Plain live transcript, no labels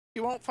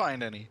You won't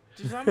find any.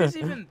 Do zombies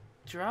even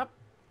drop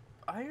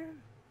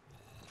iron?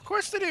 Of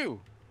course they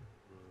do.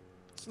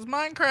 This is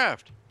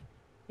Minecraft.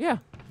 Yeah.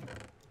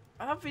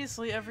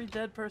 Obviously, every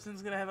dead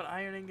person's gonna have an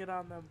iron ingot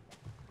on them.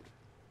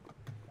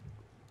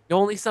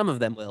 Only some of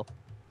them will.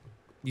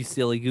 You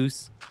silly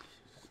goose.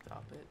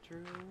 Stop it,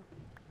 Drew.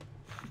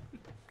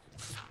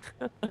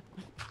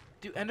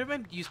 Do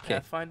Endermen use Okay.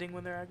 pathfinding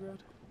when they're aggroed?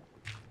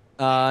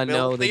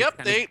 No. Build They the just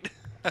kinda-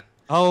 update.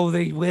 Oh,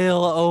 they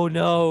will. Oh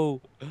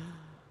no.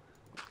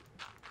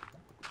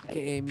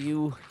 Game,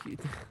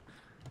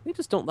 they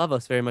just don't love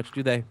us very much,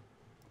 do they?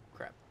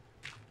 Crap.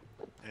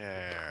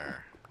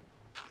 There.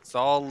 It's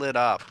all lit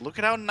up. Look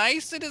at how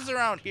nice it is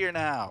around here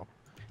now.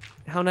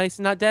 How nice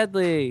and not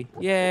deadly.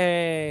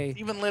 Yay. It's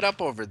even lit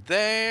up over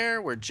there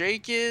where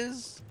Jake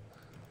is.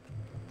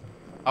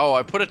 Oh,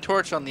 I put a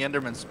torch on the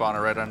Enderman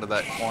spawner right under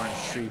that orange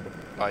tree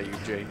by you,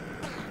 Jake.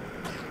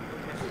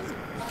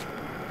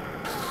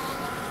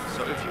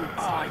 So if you... Oh,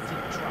 I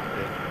did drop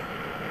it.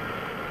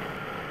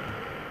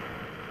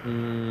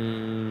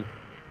 Hmm. Did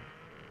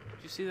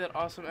you see that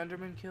awesome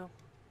Enderman kill?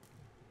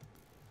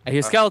 I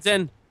hear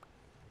skeleton.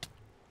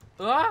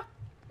 Ah!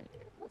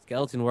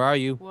 Skeleton, where are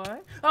you?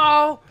 What?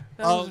 Oh!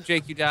 That Oh, was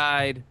Jake, you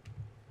died.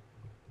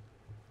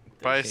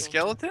 By a Okay.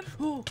 skeleton?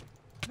 Oh,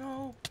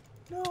 no.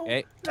 No.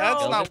 Okay.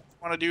 That's No. not what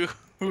I want to do.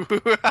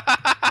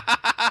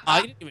 Oh,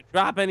 you didn't even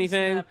drop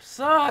anything. That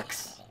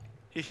sucks.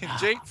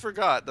 Jake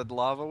forgot that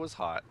lava was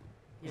hot.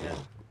 Yeah.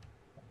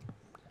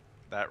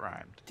 That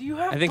rhymed. Do you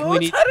have I think boots? we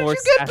need How did more you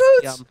get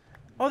boots? sassy,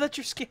 Oh, that's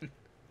your skin.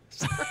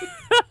 Sorry.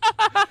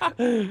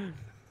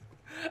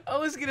 I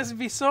was gonna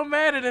be so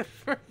mad at him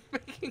for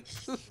making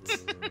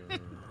boots.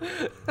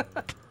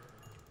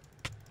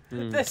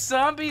 This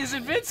zombie is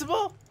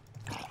invincible.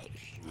 I'm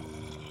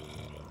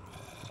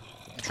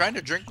trying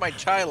to drink my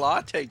chai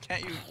latte.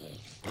 Can't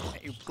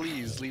you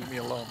please leave me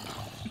alone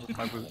with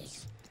my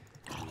boots?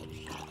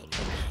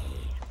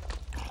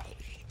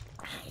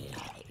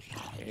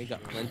 Okay,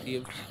 got plenty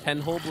of 10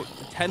 whole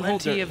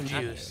Plenty dirt of from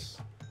that. juice.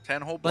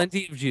 10 whole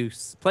Plenty of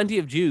juice. Plenty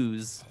of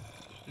Jews.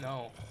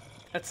 No,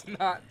 that's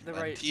not the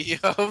right. plenty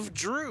of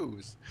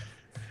Drews.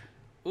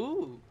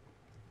 Ooh,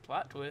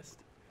 plot twist.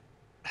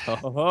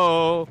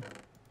 Oh,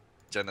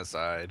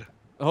 Genocide.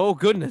 oh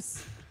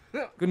goodness.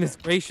 Goodness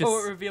gracious. Oh,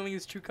 we're revealing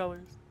his true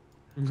colors.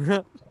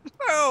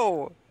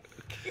 No!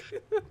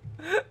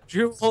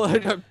 Drew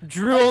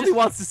only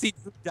wants to see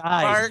Drew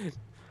die. Mark.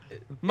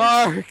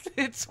 Mark.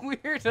 It's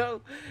weird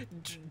how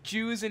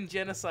Jews and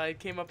genocide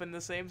came up in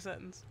the same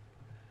sentence.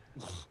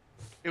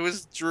 It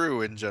was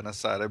Drew in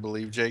Genocide, I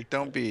believe, Jake.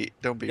 Don't be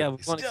Yeah, we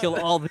racist. want to kill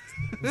all the.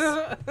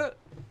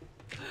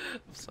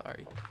 I'm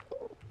sorry.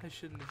 I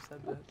shouldn't have said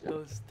that.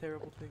 Those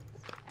terrible things.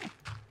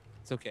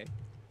 It's okay.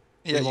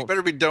 Yeah, you won't-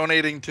 better be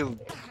donating to,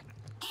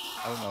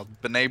 I don't know,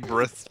 B'nai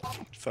B'rith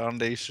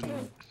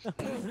Foundation.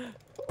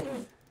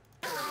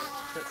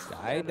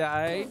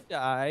 Die.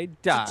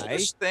 It's a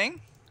Jewish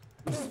thing.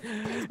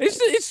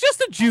 It's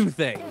just a Jew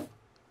thing.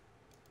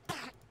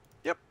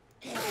 Yep.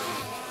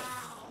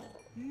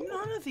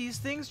 None of these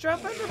things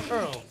drop ender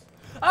pearls.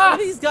 Ah, Ah!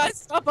 these guys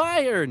stop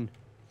iron.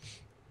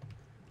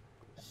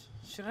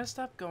 Should I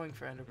stop going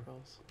for ender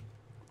pearls?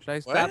 Should I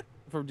What? stop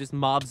for just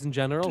mobs in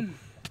general?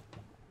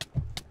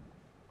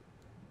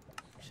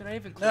 Should I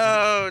even click?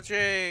 No,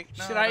 Jake.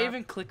 No, Should I no.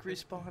 even click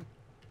respawn?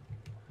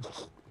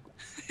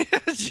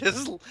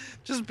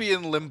 just be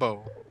in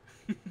limbo.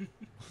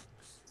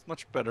 It's a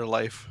much better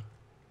life.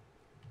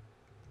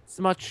 It's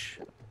a much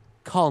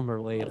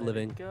calmer way of Let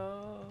living. it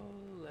go.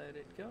 Let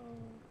it go.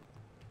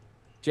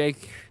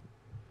 Jake,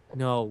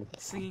 no.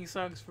 Singing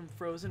songs from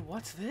Frozen.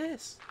 What's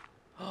this?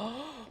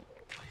 Oh,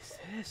 what is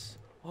this?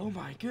 Oh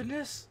my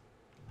goodness!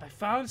 I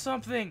found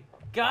something,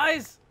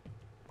 guys.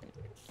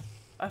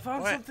 I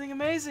found What? something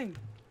amazing.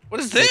 What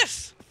is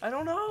this? I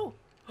don't know.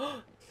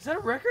 Is that a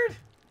record?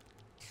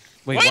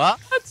 Wait, What?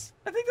 what?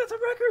 I think that's a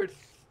record.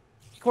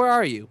 Where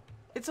are you?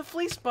 It's a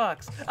fleece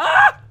box.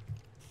 Ah!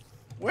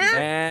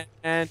 Where?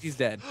 And he's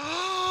dead.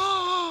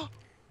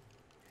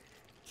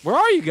 Where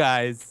are you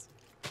guys?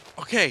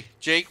 Okay,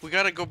 Jake, we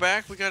gotta go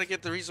back. We gotta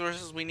get the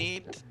resources we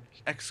need to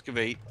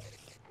excavate.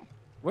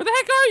 Where the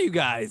heck are you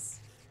guys?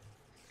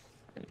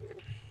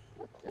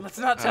 Let's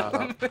not tell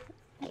him.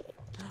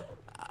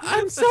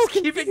 I'm so Let's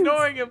keep confused.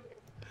 ignoring him.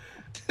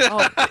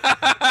 Oh,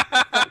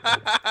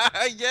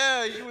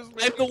 Yeah, he was.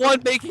 I'm the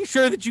one making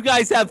sure that you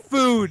guys have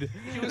food.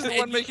 He was the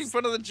one making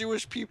fun of the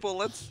Jewish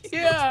people.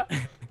 Yeah.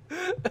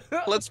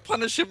 Let's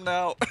punish him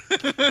now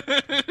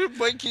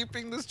by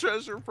keeping this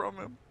treasure from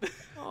him.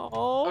 Oh.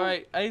 All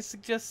right, I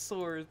suggest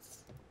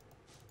swords.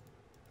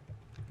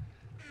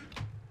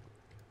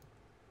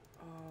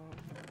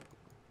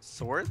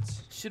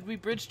 Swords? Should we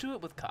bridge to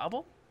it with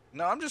cobble?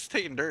 No, I'm just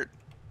taking dirt.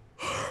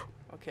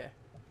 Okay.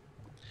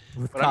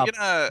 With But cop-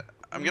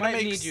 I'm We gonna might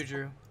make need you,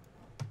 Drew.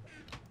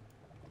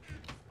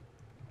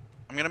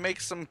 I'm gonna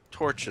make some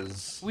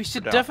torches. We for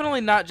should down-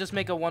 definitely not just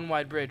make a one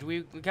wide bridge.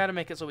 We gotta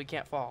make it so we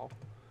can't fall.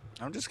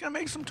 I'm just gonna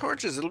make some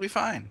torches. It'll be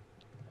fine.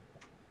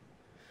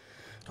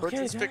 Okay,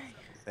 Torches fix dang.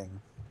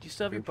 everything. Do you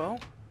still have your bow?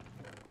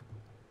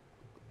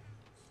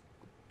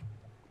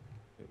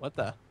 What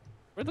the?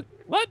 Where the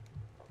what?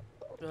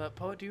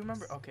 Poet, do you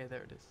remember? Okay,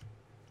 there it is.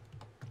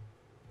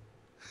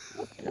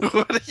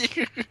 What are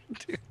you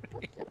doing?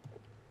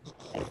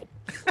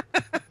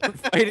 We're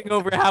fighting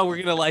over how we're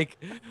gonna like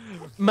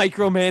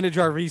micromanage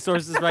our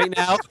resources right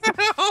now.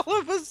 All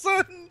of a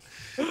sudden,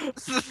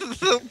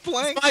 the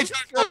planks, My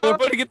turn. We're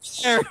putting it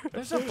there.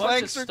 There's a bunch of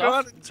planks are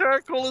stuff. gone and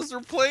charcoal has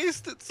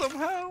replaced it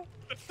somehow.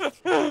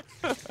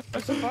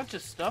 There's a bunch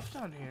of stuff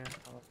down here.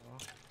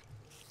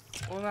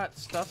 Well, not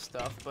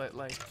stuff, but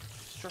like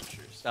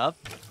structures. Stuff.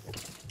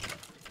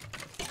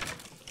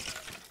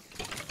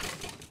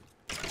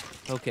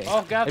 Okay.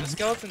 Oh god, the I've-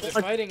 skeletons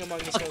are fighting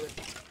among each other.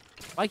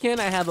 Why can't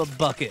I have a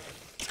bucket?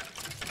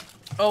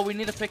 Oh, we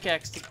need a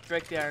pickaxe to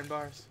break the iron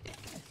bars.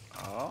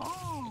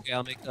 Oh. Okay,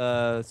 I'll make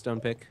a stone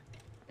pick.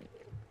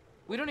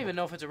 We don't even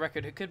know if it's a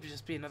record. It could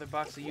just be another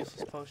box of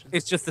useless potions.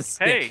 It's just a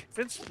stick. Hey, if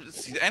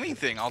it's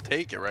anything, I'll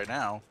take it right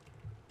now.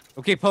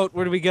 Okay, Pote,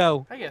 where do we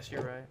go? I guess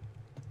you're right.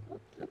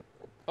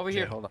 Over Okay,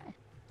 here. hold on.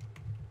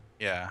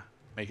 Yeah,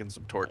 making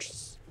some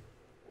torches.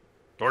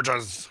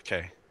 Torches.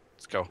 Okay,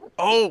 let's go.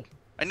 Oh,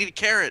 I need a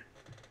carrot.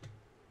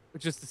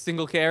 Just a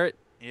single carrot?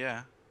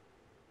 Yeah,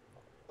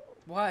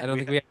 Why? I don't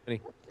think we have any.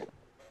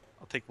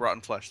 I'll take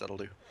rotten flesh. That'll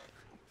do.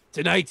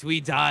 Tonight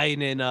we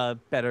dine in a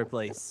better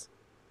place.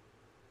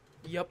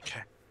 Yep.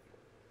 Okay.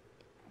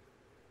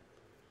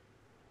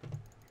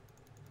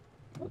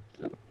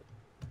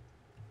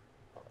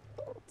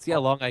 See how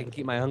long I can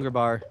keep my hunger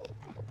bar.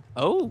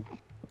 Oh.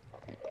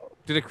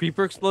 Did a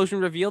creeper explosion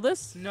reveal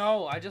this?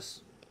 No, I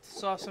just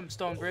saw some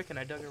stone brick and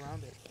I dug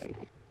around it.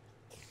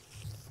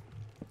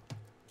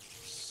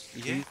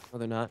 Yeah. No,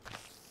 they're not.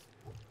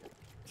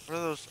 What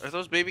are those? Are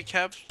those baby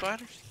cab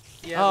spiders?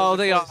 Yeah. Oh, those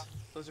they are.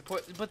 Those are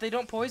but they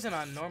don't poison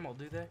on normal,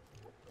 do they?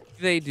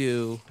 They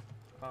do.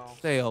 Oh,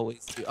 They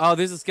always do. Oh,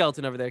 there's a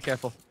skeleton over there.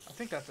 Careful. I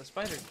think that's a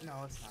spider. No,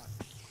 it's not.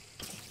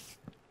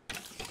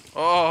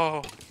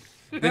 Oh.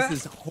 This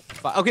is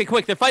okay.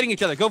 Quick, they're fighting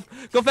each other. Go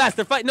fast.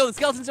 They're fighting. No, the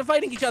skeletons are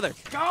fighting each other.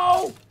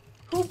 Go!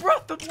 Who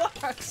brought the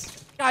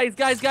blocks? Guys,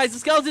 the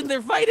skeletons,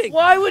 they're fighting.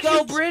 Why would Go,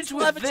 you bridge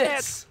we'll have with a this?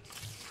 chance.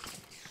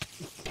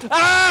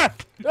 Ah!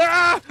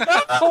 Ah!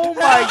 Oh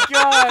my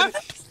god!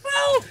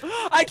 Help!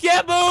 I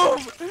can't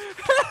move.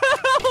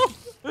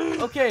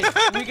 Help! Okay,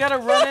 we gotta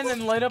run in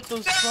and light up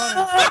those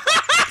spawners.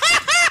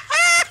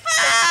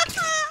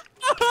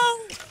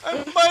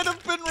 I might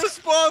have been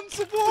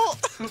responsible.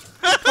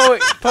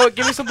 Poet,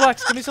 give me some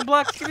blocks, give me some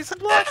blocks, give me some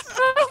blocks!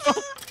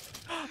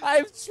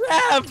 I'm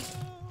trapped.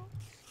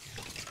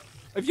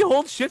 If you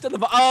hold shift on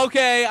the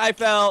okay, I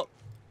fell.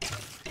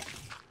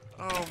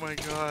 Oh my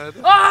god.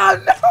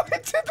 Oh no,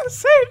 it did the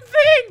same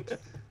thing!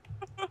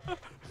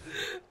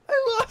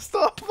 I lost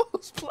all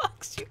those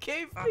blocks you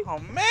gave me. Oh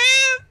man.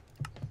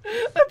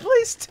 I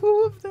placed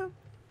 2 of them.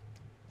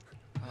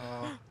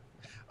 Oh,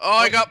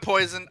 I got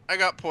poisoned. I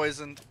got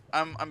poisoned.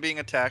 I'm being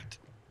attacked.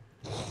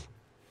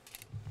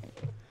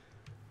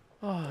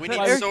 Oh, We that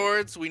need air-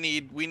 swords. We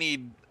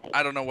need.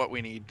 I don't know what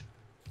we need.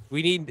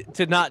 We need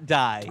to not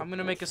die. I'm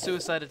gonna make a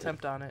suicide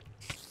attempt on it.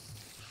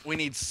 We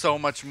need so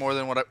much more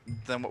than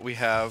what we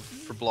have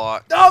for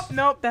blocks. Nope,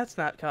 nope, that's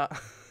not caught.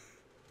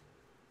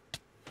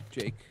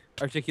 Jake,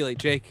 articulate,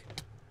 Jake.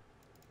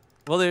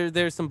 Well,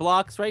 there's some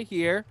blocks right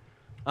here.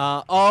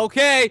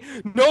 Okay.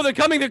 No, they're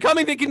coming. They're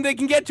coming. They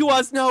can get to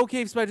us. No,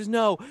 cave spiders.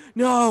 No,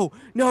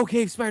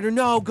 cave spider.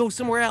 No, go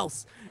somewhere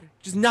else.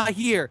 Just not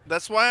here.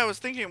 That's why I was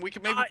thinking we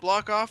could maybe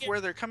block off where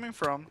they're coming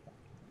from.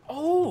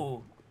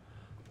 Oh,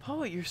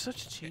 Poet, you're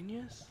such a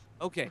genius.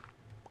 Okay.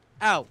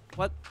 Ow.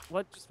 What?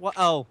 Just what?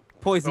 Oh,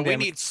 poison But we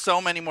damage. need so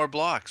many more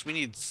blocks. We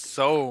need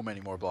so many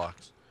more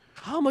blocks.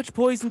 How much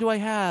poison do I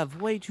have?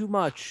 Way too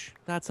much.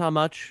 That's how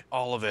much.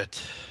 All of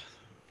it.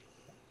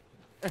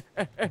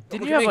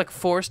 Didn't you have like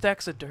 4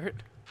 stacks of dirt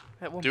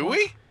at one Do point?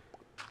 we?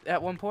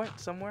 At one point,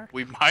 somewhere?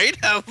 We might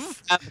have.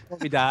 Before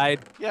we died.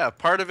 Yeah,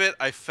 part of it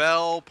I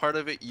fell. Part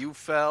of it you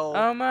fell.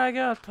 Oh my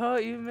god,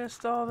 Poet, you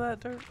missed all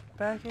that dirt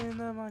back in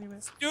the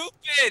monument.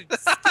 Stupid.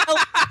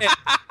 Skeleton.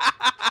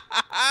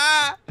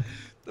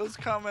 Those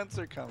comments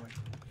are coming.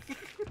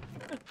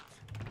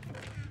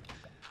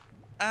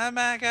 Oh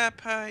my god,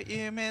 Poet,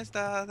 you missed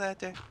all that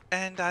dirt,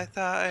 and I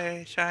thought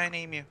a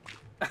shiny Mew.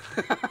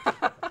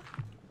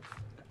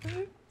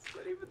 It's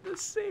not even the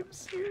same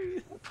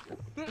series.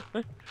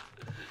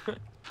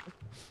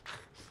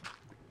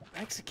 I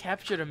actually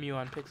captured a Mew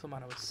on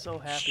Pixelmon. I was so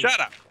happy. Shut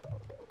up.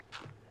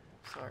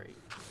 Sorry.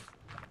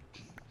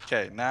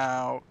 Okay,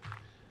 now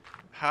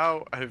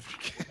how I've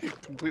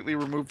completely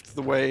removed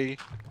the way.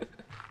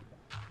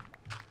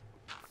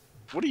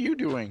 What are you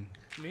doing?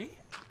 Me?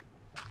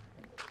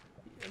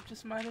 I'm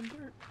just mining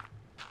dirt.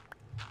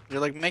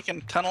 You're like making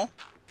a tunnel?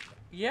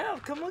 Yeah,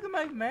 come look at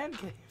my man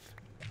cave.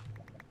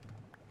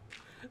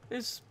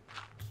 There's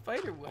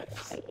spider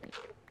webs.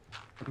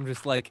 I'm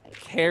just like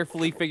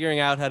carefully figuring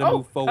out how to Oh,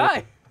 move forward.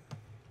 hi.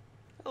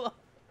 Hello.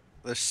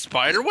 There's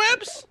spider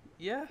webs?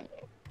 Yeah,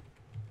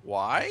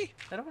 Why?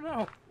 I don't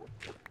know.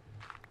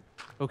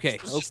 Okay.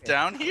 It's just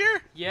down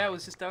here? Yeah, it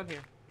was just down here.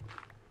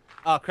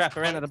 Oh crap!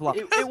 I ran out of blocks.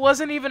 It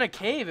wasn't even a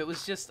cave. It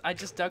was just I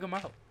just dug them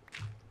out.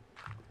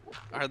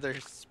 Are there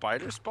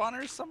spider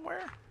spawners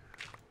somewhere?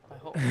 I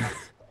hope not.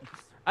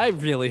 I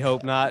really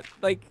hope not.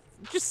 Like,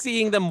 just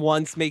seeing them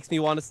once makes me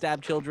want to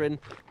stab children.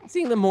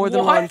 Seeing them more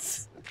than What?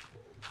 once.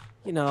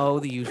 You know,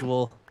 the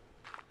usual.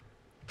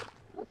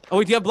 Oh,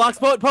 wait, do you have blocks,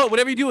 Poet? Poet,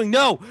 whatever you're doing,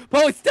 no!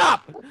 Poet,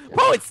 stop!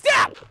 Poet,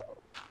 stop!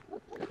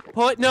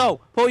 Poet,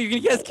 no! Poet, you're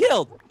gonna get us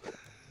killed!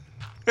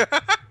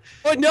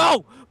 Poet,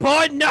 no!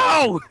 Poet,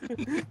 no!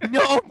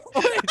 No,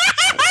 Poet!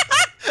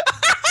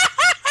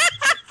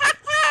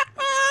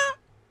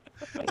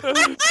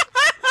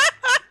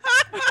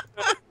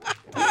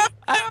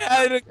 I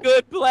had a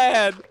good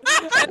plan.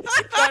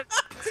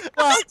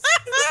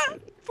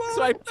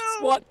 So I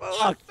pressed one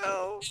block.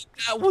 No.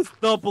 That was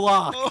the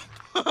block.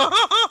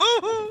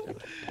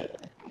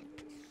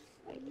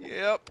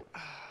 Yep.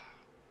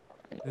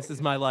 This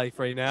is my life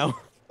right now.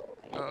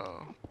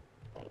 Oh.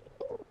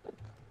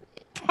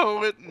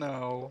 Poet,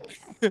 no.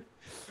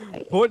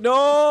 Poet,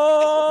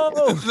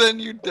 no! Then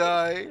you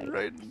die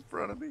right in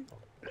front of me.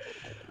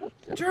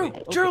 Drew,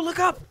 Drew, look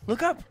up,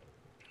 look up.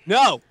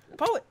 No!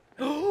 Poet.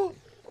 Go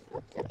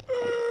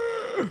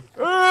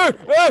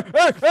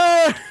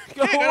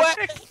Hey,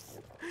 away!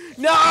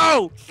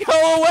 No!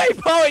 Go away,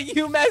 Poet!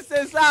 You messed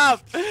this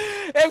up!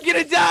 I'm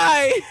gonna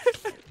die!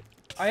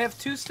 I have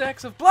 2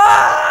 stacks of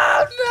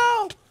blood.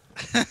 No.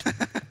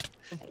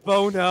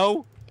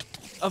 Bono?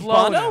 A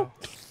Blono. Bono?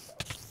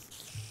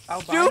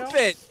 Albino?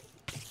 Stupid!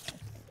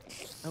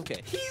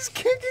 Okay. He's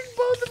kicking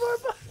both of our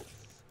butts.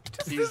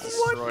 Just He's this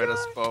one destroyed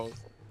us guy. both.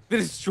 The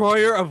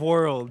destroyer of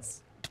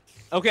worlds.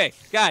 Okay,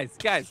 guys,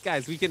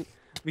 we can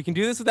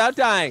do this without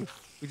dying.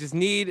 We just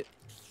need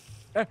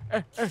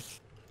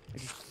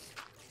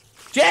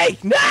Jay,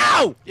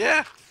 no!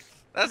 Yeah.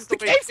 That's The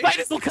the cave way.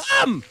 spiders will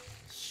come!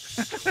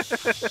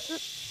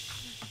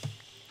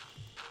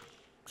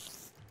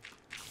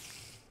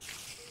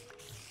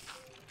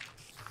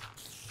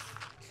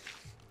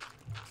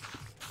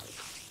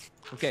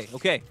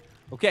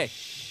 Okay.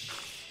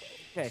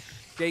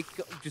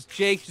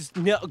 Jake, just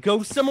no,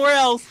 go somewhere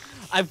else.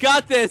 I've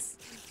got this.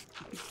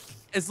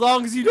 As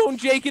long as you don't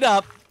Jake it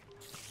up.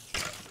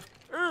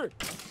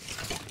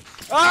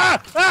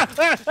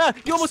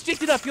 You almost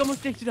Jaked it up.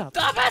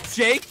 Stop it!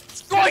 Jake,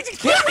 it's going to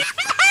kill me.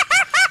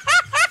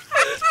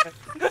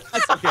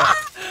 That's okay.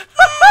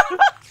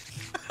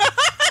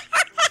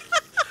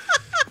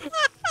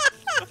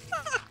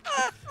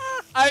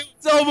 I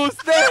was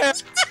almost there.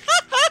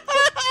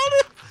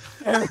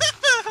 How did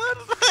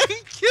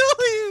I kill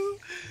you?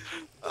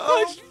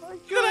 Oh my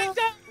I god.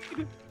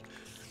 died.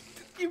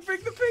 You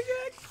bring the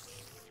pickaxe.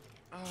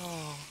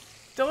 Oh.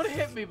 Don't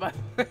hit me, by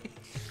the way.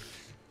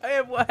 I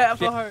have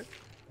half a heart.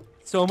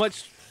 So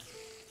much.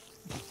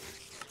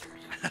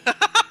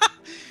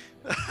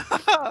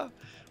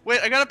 Wait,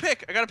 I got a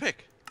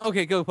pick.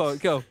 Okay, go, Poet,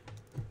 go.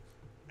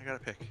 I got a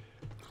pick.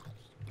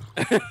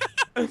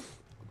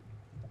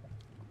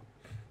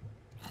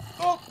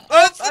 Oh,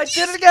 it's I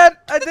did it again.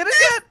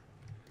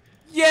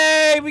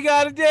 Yay, we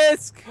got a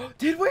disc.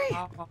 Did we?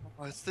 Oh,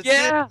 it's the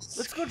Yeah. disc.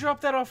 Let's go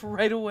drop that off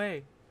right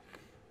away.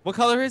 What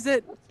color is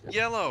it?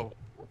 Yellow.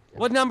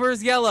 What number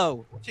is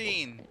yellow?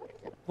 15.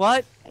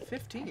 What?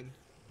 15.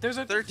 There's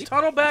a 13.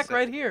 tunnel back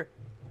right here.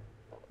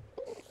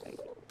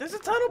 There's a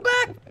tunnel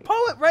back.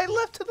 Poet, right,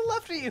 left, to the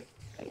left of you.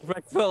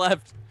 Right to the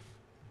left.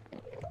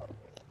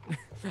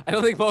 I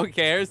don't think Poet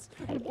cares.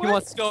 He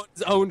wants to go on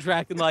his own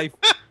track in life.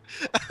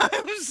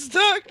 I'm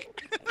stuck.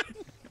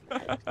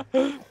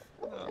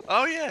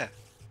 Oh yeah.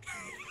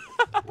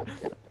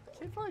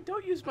 Okay, fine,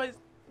 don't use my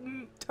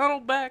tunnel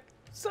back.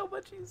 So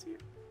much easier.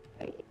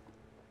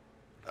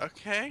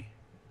 Okay.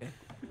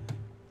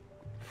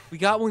 We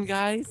got one,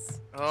 guys.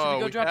 Oh,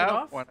 go drop it have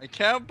off? one. I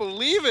can't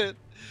believe it.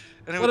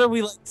 And it What was, are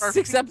we, like,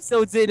 6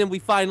 episodes in and we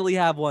finally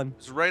have one? it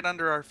was right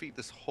under our feet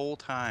this whole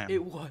time.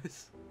 It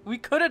was. We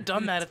could have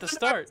done that at the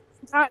start.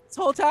 This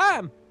whole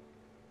time.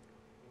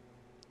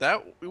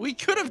 That we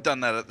could have done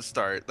that at the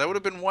start. That would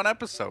have been one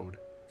episode.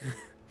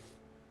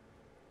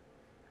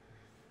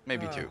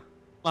 Maybe two.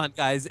 Come on,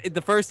 guys. In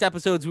the first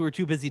episodes, we were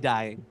too busy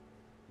dying.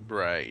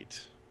 Right.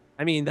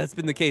 I mean, that's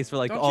been the case for,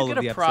 like, Don't all you of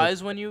get the a episodes.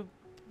 prize when you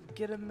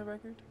get in the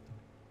record?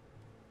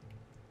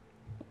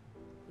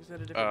 Or is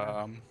that a different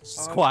one?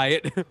 Just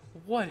quiet.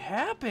 What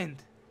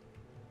happened?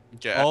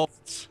 Yeah. Oh.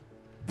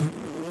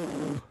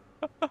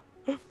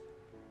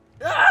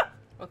 Ah!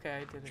 Okay,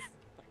 I did it.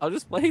 I'll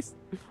just place.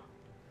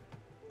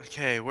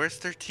 Okay, where's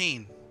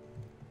 13?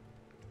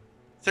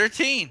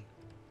 13.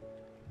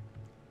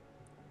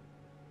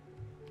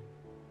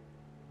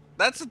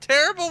 That's a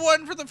terrible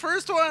one for the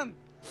first one.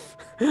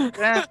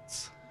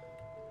 Dance.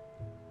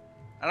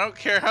 I don't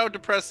care how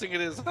depressing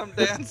it is. I'm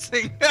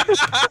dancing.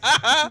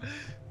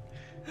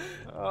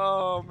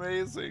 Oh,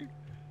 amazing.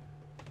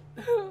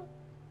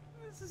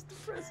 This is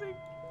depressing.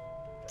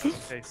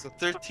 Okay, so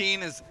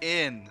 13 is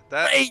in.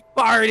 That Great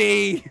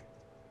party!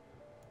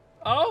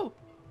 Oh!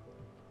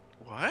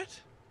 what?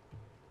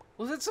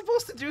 Was it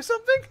supposed to do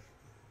something?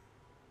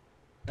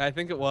 I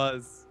think it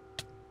was.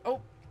 Oh.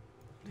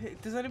 Hey,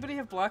 does anybody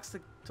have blocks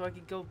so I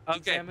can go Okay.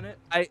 examine it?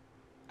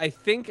 I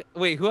think.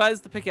 Wait, who has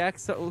the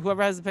pickaxe? So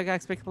whoever has the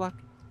pickaxe, pick the block.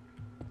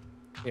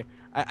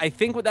 I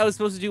think what that was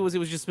supposed to do was it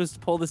was just supposed to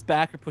pull this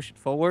back or push it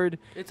forward.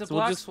 It's a So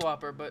we'll block just-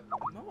 swapper, but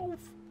no.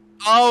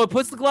 Oh, it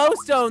puts the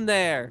glowstone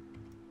there.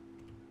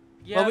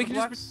 Yeah, Well, we the can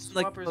block just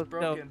like swapper's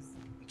broken.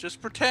 Just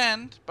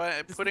pretend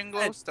by Just putting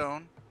pretend.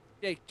 glowstone.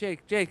 Jake,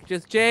 just Jake. Jake,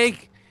 Just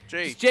Jake.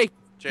 Jake,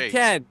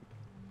 Pretend.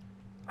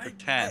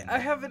 pretend. I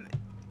haven't.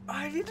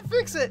 I need to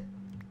fix it.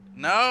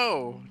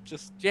 No,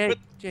 just Jake, put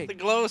the Jake,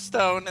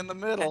 glowstone in the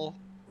middle.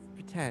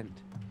 pretend.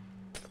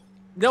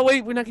 No,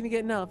 wait, we're not gonna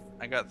get enough.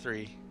 I got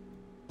 3.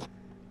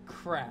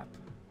 Crap.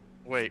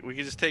 Wait, we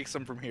can just take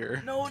some from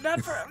here. No,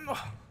 not for.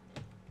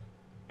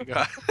 I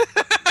got.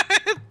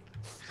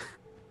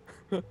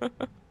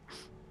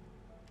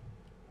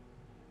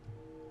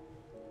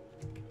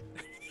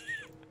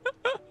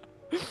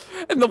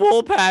 And the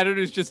whole pattern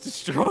is just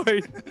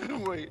destroyed.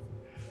 Wait.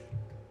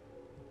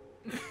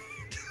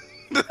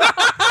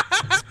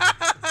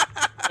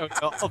 Oh,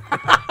 no.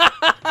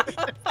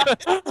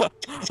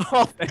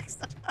 I'll fix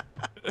it.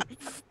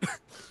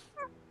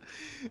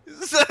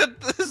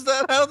 Is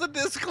that how the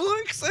disc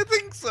looks? I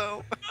think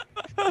so.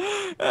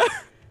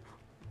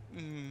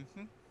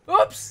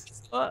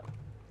 Oops.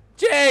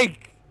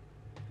 Jake.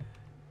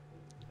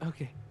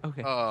 Okay.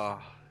 Oh,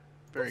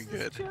 very What's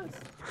this good.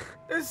 chest?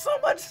 There's so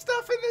much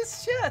stuff in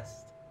this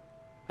chest.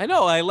 I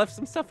know. I left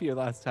some stuff here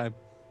last time.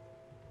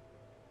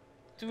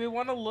 Do we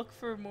want to look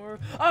for more?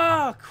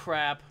 Ah,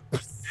 crap.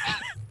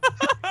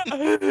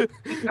 Do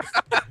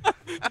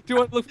you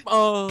want to look?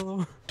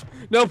 Oh,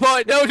 no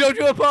point. No, don't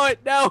do a point.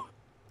 No.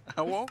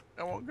 I won't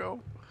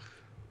go.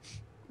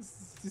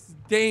 This is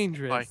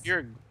dangerous. I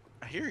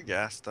hear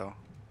gas though.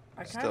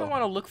 I kind Still. of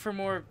want to look for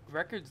more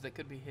records that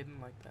could be hidden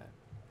like that.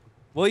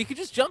 Well, you could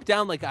just jump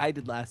down like I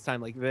did last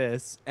time, like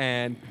this,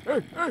 and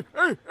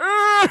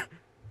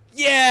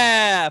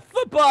yeah,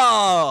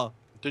 football.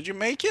 Did you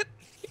make it?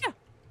 Yeah.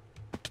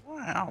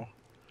 Wow.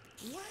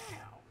 Wow.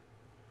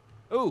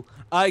 Ooh,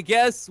 I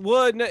guess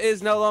wood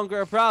is no longer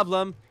a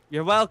problem.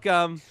 You're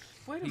welcome.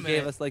 Wait a You minute.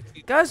 gave us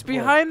like. Guys, wood.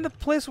 behind the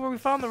place where we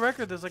found the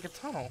record, there's like a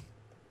tunnel.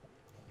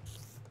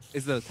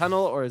 Is it a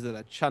tunnel or is it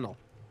a channel?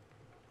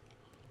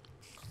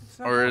 It's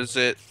not Or that- is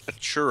it a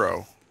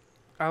churro?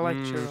 I like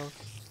Mm. churros.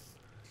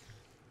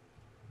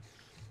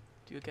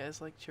 Do you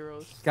guys like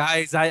churros?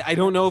 Guys, I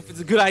don't know if it's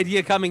a good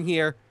idea coming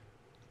here.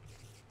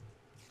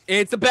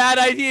 It's a bad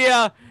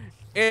idea.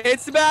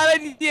 It's a bad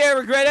idea.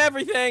 Regret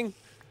everything.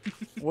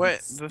 What?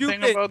 The thing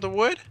Stupid. about the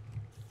wood?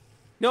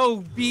 No,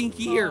 being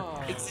here,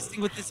 Oh.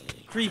 existing with this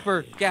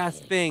creeper gas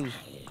thing.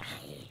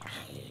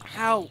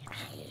 Ow.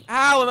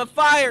 Ow, I'm on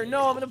fire.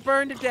 No, I'm gonna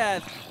burn to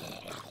death.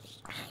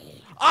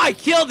 I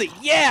killed it.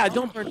 Yeah,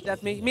 don't burn to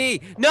death,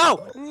 me.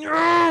 No.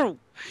 No.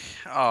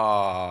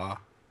 Aww.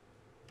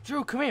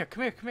 Drew, come here,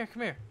 come here, come here,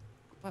 come here.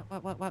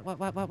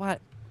 What?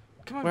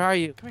 Come on. Where are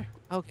you? Come here.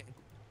 Okay.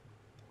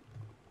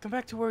 Come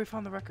back to where we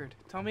found the record.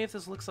 Tell me if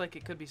this looks like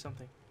it could be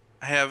something.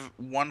 I have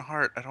 1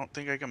 heart. I don't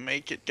think I can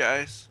make it,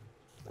 guys.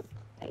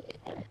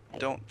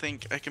 Don't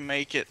think I can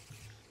make it.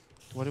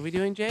 What are we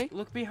doing, Jake?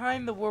 Look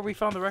behind the where we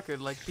found the record,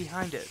 like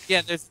behind it.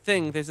 Yeah, there's a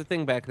thing. There's a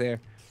thing back there.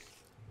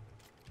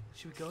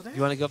 Should we go there?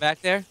 You want to go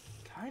back there?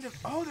 Kind of.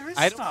 Oh, there is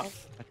I don't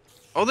stuff.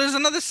 Oh, there's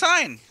another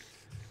sign.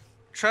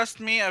 Trust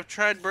me, I've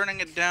tried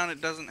burning it down.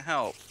 It doesn't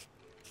help.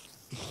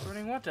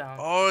 Burning what down?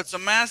 Oh, it's a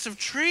massive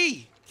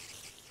tree.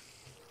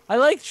 I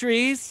like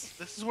trees.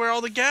 This is where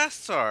all the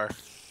ghasts are.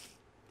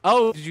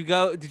 Oh,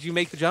 did you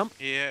make the jump?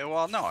 Yeah,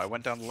 well, no, I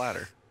went down the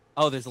ladder.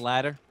 Oh, there's a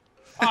ladder.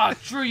 Ah,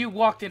 Drew, you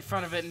walked in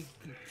front of it and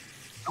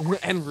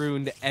And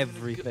ruined I'm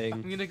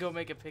everything. gonna go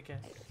make a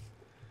pickaxe.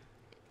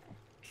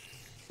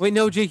 Wait,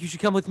 no, Jake, you should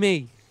come with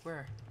me.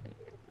 Where?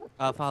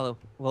 Follow.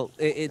 Well,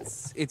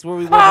 it's where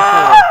we were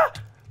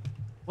before.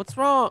 What's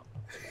wrong?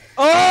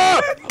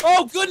 Oh!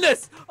 Oh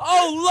goodness!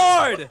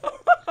 Oh Lord!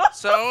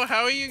 So,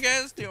 how are you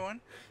guys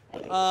doing?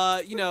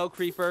 You know,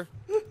 creeper.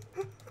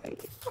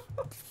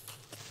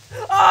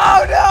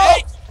 Oh no!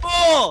 Hey,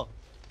 fool!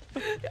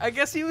 I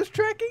guess he was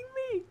tracking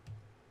me.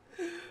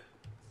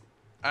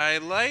 I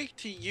like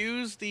to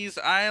use these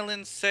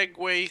island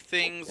segway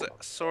things,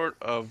 sort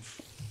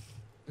of.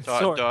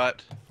 Sort.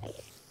 Dot.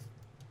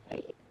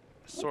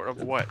 Sort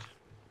of what?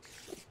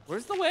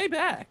 Where's the way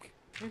back?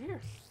 Right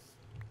here.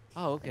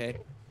 Oh, okay.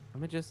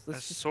 Let me A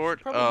let's just.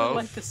 sort Probably of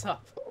light this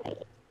up.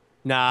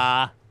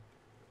 Nah.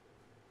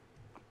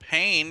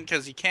 pain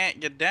because you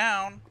can't get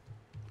down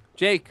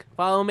Jake,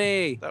 follow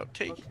me. without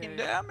taking Okay.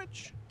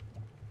 damage.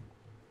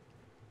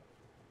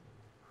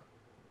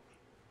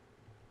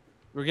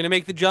 We're gonna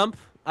make the jump.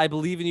 I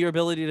believe in your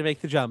ability to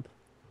make the jump.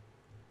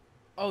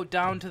 Oh,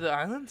 down to the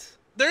islands?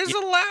 There's a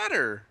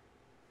ladder.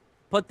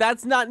 But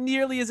that's not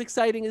nearly as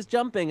exciting as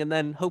jumping and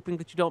then hoping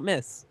that you don't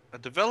miss. A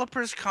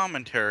developer's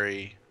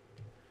commentary.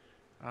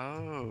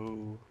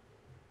 Oh.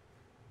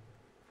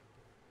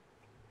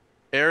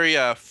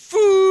 Area.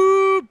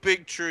 Foo!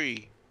 Big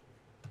tree.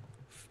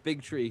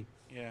 Big tree.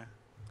 Yeah.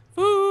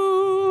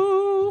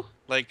 Ooh.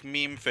 Like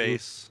meme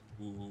face.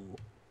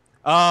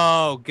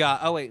 Oh god.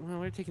 Oh wait, well,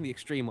 we're taking the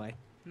extreme way.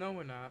 No,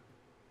 we're not.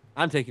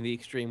 I'm taking the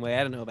extreme way.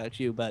 I don't know about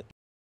you, but